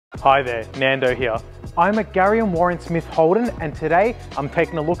Hi there, Nando here. I'm at Garry and Warren Smith Holden, and today I'm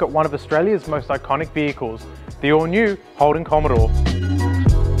taking a look at one of Australia's most iconic vehicles, the all-new Holden Commodore.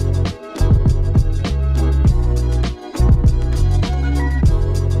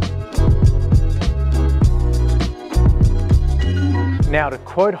 Now, to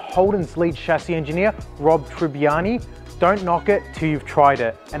quote Holden's lead chassis engineer, Rob Tribbiani, "Don't knock it till you've tried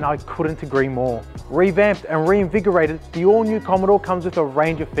it," and I couldn't agree more. Revamped and reinvigorated, the all-new Commodore comes with a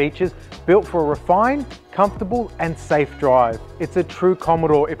range of features built for a refined, comfortable and safe drive. It's a true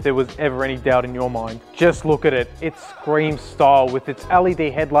Commodore if there was ever any doubt in your mind. Just look at it, it screams style with its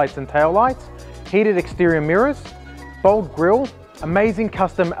LED headlights and taillights, heated exterior mirrors, bold grille, amazing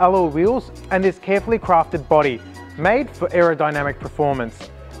custom alloy wheels and this carefully crafted body, made for aerodynamic performance.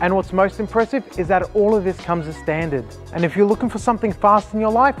 And what's most impressive is that all of this comes as standard. And if you're looking for something fast in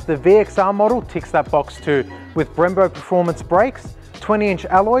your life, the VXR model ticks that box too, with Brembo performance brakes, 20-inch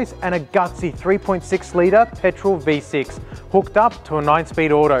alloys and a gutsy 3.6 litre petrol V6 hooked up to a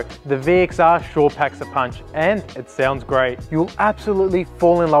 9-speed auto. The VXR sure packs a punch and it sounds great. You'll absolutely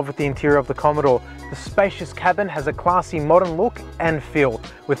fall in love with the interior of the Commodore. The spacious cabin has a classy modern look and feel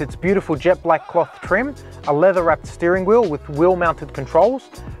with its beautiful jet black cloth trim, a leather wrapped steering wheel with wheel mounted controls,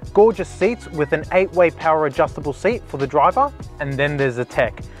 gorgeous seats with an 8-way power adjustable seat for the driver, and then there's the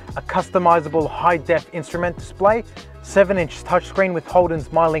tech. A customizable high-def instrument display, 7-inch touchscreen with Holden's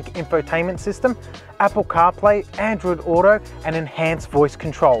MyLink infotainment system, Apple CarPlay, Android Auto and enhanced voice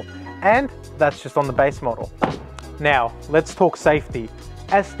control. And that's just on the base model. Now, let's talk safety.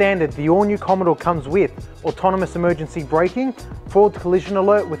 As standard, the all-new Commodore comes with autonomous emergency braking, forward collision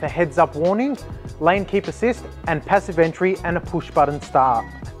alert with a heads-up warning, lane keep assist and passive entry and a push-button start.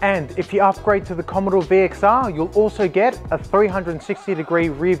 And if you upgrade to the Commodore VXR, you'll also get a 360-degree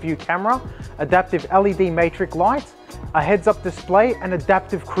rear view camera, adaptive LED matrix lights, a heads-up display and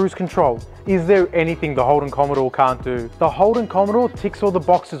adaptive cruise control. Is there anything the Holden Commodore can't do? The Holden Commodore ticks all the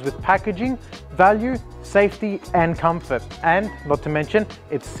boxes with packaging, value, safety and comfort. And not to mention,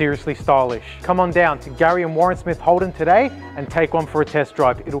 it's seriously stylish. Come on down to Garry and Warren Smith Holden today and take one for a test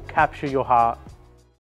drive. It'll capture your heart.